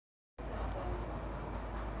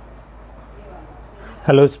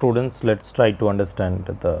Hello students, let's try to understand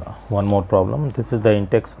the one more problem. This is the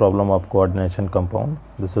in-text problem of coordination compound.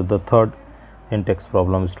 This is the third in-text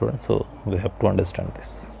problem, students, so we have to understand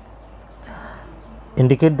this.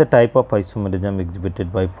 Indicate the type of isomerism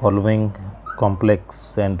exhibited by following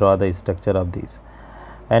complex and draw the structure of these.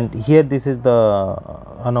 And here this is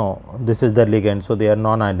the this is the ligand, so they are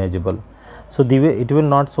non-ionizable. So the way it will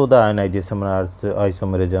not show the ionization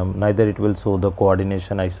isomerism, neither it will show the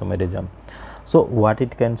coordination isomerism. So what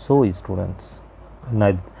it can show is, students,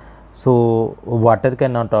 so water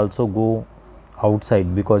cannot also go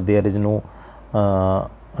outside because there is no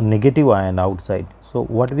negative ion outside. So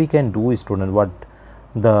what we can do is, student, what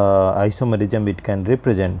the isomerism it can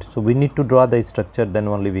represent. So we need to draw the structure, then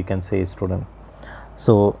only we can say, student.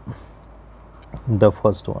 So the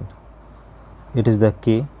first one, it is the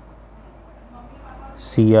K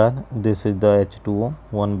Cr, this is the H2O,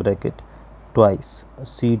 one bracket, twice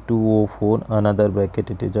C2O4, another bracket,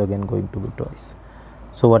 it is again going to be twice.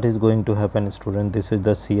 So what is going to happen, student? This is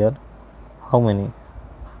the Cr, how many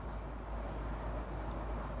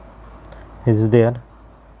is there?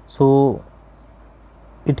 So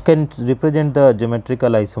it can represent the geometrical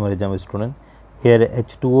isomerism, student. Here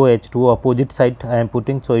H2O opposite side I am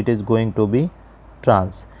putting, so it is going to be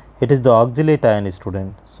trans. It is the oxalate ion,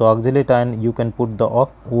 student. So oxalate ion, you can put the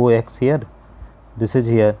OX here, this is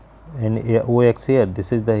here, and OX here,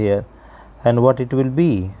 this is the here, and what it will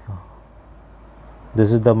be,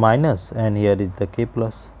 this is the minus, and here is the K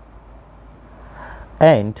plus.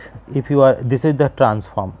 And if you are, this is the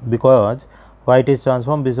transform, because why it is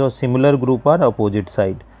transform? Because similar group are opposite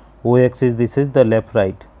side, OX is, this is the left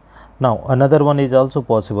right. Now another one is also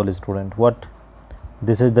possible, student. What?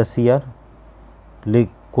 This is the Cr,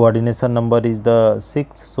 coordination number is the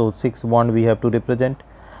 6, so 6 bond we have to represent.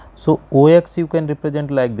 So OX you can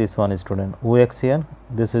represent like this one, student. OX here,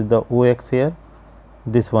 this is the OX here,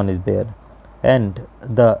 this one is there, and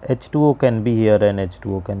the H2O can be here and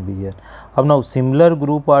H2O can be here. Now similar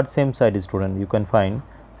group are same side, student. You can find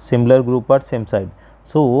similar group are same side.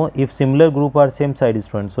 So if similar group are same side,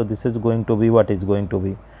 student, so this is going to be, what is going to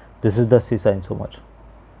be, this is the cis isomer,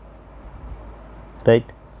 right?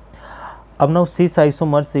 Now cis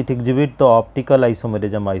isomers, it exhibit the optical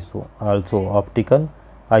isomerism also optical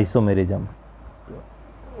isomerism.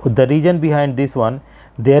 The reason behind this one,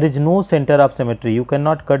 there is no center of symmetry. You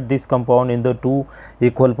cannot cut this compound in the two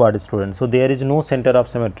equal parts, students. So there is no center of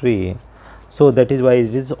symmetry. So that is why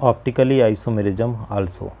it is optically isomerism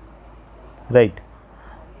also, right?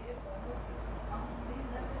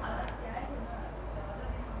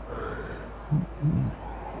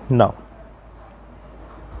 Now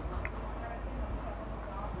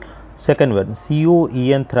second one,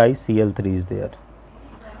 CuEn thrice Cl3 is there.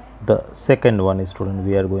 The second one, student,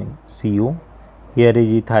 we are going Cu, here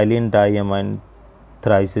is ethylene diamine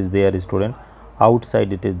thrice is there, student.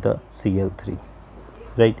 Outside it is the Cl3,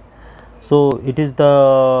 right? So it is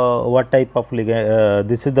the what type of ligand?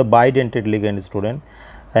 This is the bidentate ligand, student,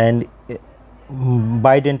 and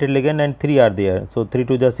bidentate ligand, and 3 are there. So 3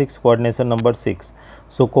 to the 6, coordination number 6.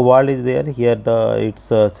 So cobalt is there. Here the its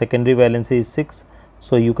secondary valency is 6.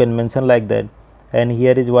 So you can mention like that. And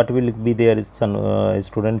here is what will be there is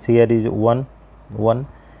students. Here is 1,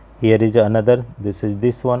 here is another. This is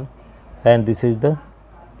this one, and this is the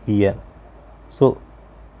here. So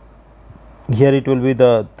here it will be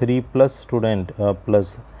the 3 plus, student,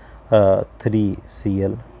 plus 3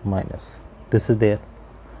 Cl minus. This is there,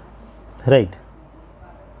 right?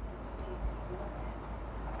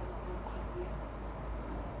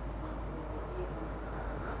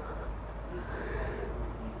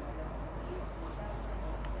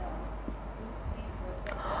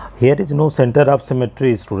 Here is no center of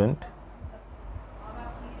symmetry, student.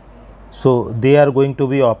 So they are going to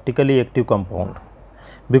be optically active compound,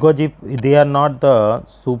 because if they are not the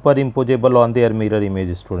superimposable on their mirror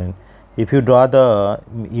image, student. If you draw the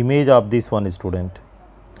image of this one, student,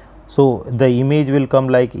 so the image will come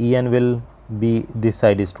like En will be this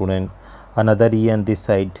side, student, another En this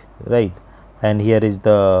side, right? And here is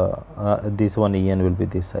the this one En will be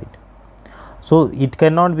this side. So it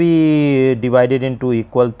cannot be divided into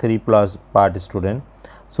equal 3 plus part, student.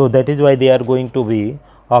 So that is why they are going to be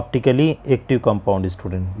optically active compound,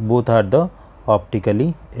 student. Both are the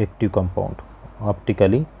optically active compound,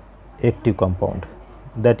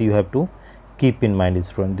 that you have to keep in mind,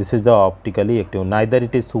 student. This is the optically active. Neither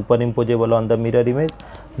it is superimposable on the mirror image,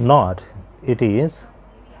 nor it is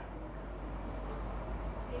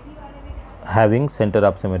having center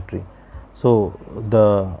of symmetry. So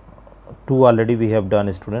the two already we have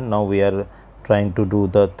done, student. Now we are trying to do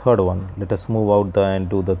the third one. Let us move out and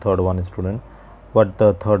do the third one, student. What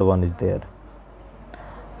the third one is there?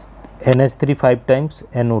 NH3 5 times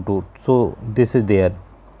NO2, so this is there,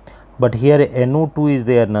 but here NO2 is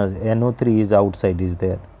there now, NO3 is outside is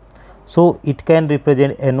there, so it can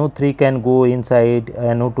represent NO3 can go inside,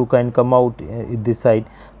 NO2 can come out this side,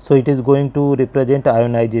 so it is going to represent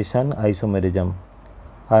ionization isomerism,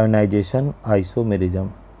 ionization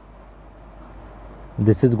isomerism.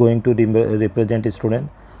 This is going to represent, student,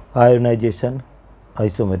 ionization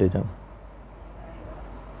isomerism.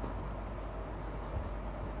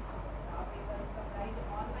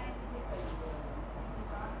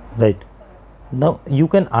 Right. Now you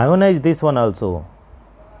can ionize this one also.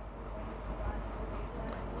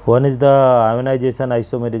 One is the ionization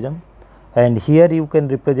isomerism, and here you can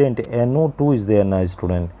represent NO2 is there now,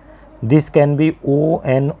 student. This can be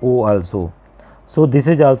ONO also. So this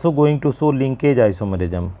is also going to show linkage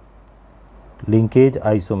isomerism. Linkage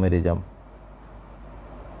isomerism.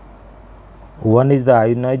 One is the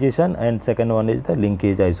ionization and second one is the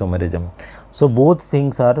linkage isomerism. So both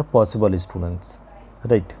things are possible, students,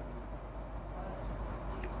 right?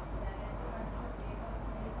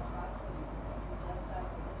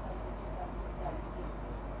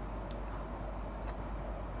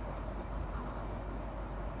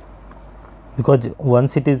 Because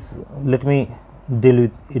once it is, let me deal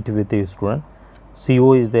with it with you, student.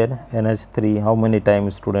 CO is there, NH3 how many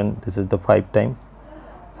times, student? This is the 5 times,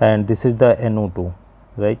 and this is the NO2,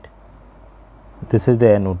 right? This is the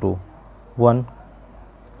NO2 one.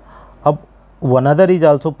 Up one other is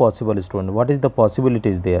also possible, student. What is the possibility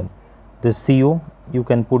is there? This CO, you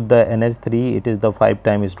can put the NH3, it is the 5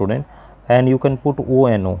 times, student, and you can put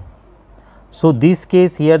ONO. So this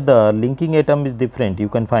case here the linking atom is different, you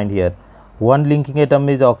can find here. One linking atom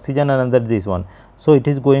is oxygen, another this one. So it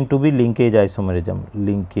is going to be linkage isomerism.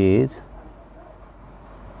 Linkage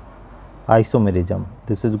isomerism.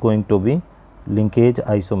 This is going to be linkage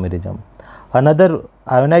isomerism. Another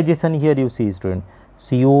ionization here you see, student.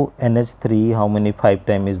 CO NH3 how many 5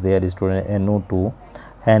 times is there, student? NO2,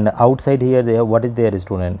 and outside here there what is there,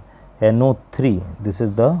 student? NO3. This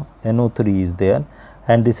is the NO3 is there,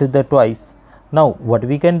 and this is the twice. Now what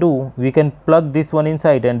we can do, we can plug this one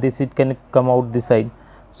inside and this it can come out this side.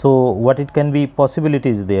 So what it can be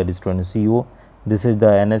possibilities there, student? CO, this is the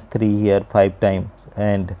NH3 here 5 times,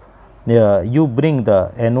 and you bring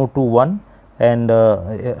the NO2 one, and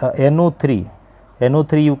NO3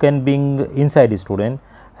 you can bring inside, student,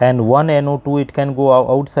 and one NO2 it can go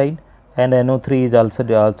outside, and NO3 is also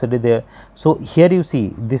there. So here you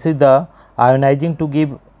see this is the ionizing to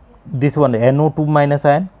give this one NO2 minus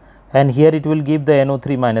ion, and here it will give the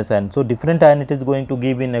NO3 minus ion. So different ion it is going to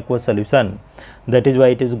give in aqueous solution. That is why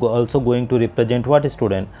it is also going to represent what,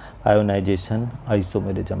 student? Ionization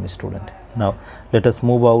isomerism, student. Now let us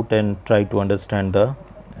move out and try to understand the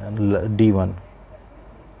D1.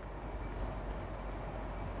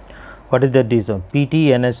 What is the D1?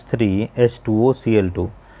 PTNH3 H2O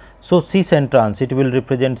Cl2. So cis and trans, it will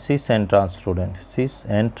represent cis and trans, student. Cis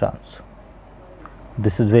and trans.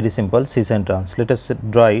 This is very simple, cis and trans. Let us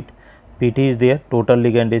draw it. PT is there, total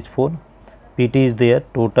ligand is 4. PT is there,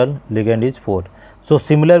 total ligand is 4. So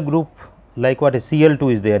similar group like what is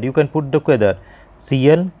Cl2 is there, you can put together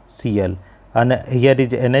Cl, Cl, and here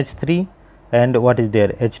is NH3 and what is there,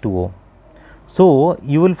 H2O. So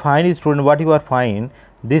you will find, student, what you are find,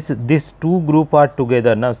 this two group are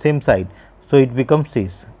together now same side, so it becomes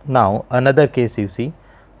cis. Now another case you see,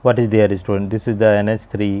 what is there, student? This is the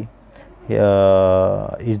NH3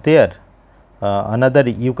 is there, another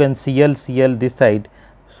you can Cl, Cl this side,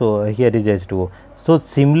 so here is H2O. So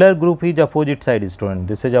similar group is opposite side, student.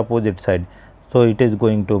 This is opposite side, so it is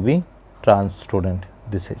going to be trans, student.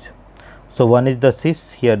 This is, so one is the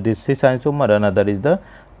cis here, this cis isomer, another is the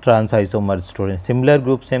trans isomer, student. Similar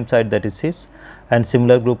group same side, that is cis, and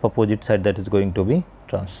similar group opposite side, that is going to be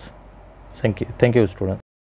trans. Thank you, student.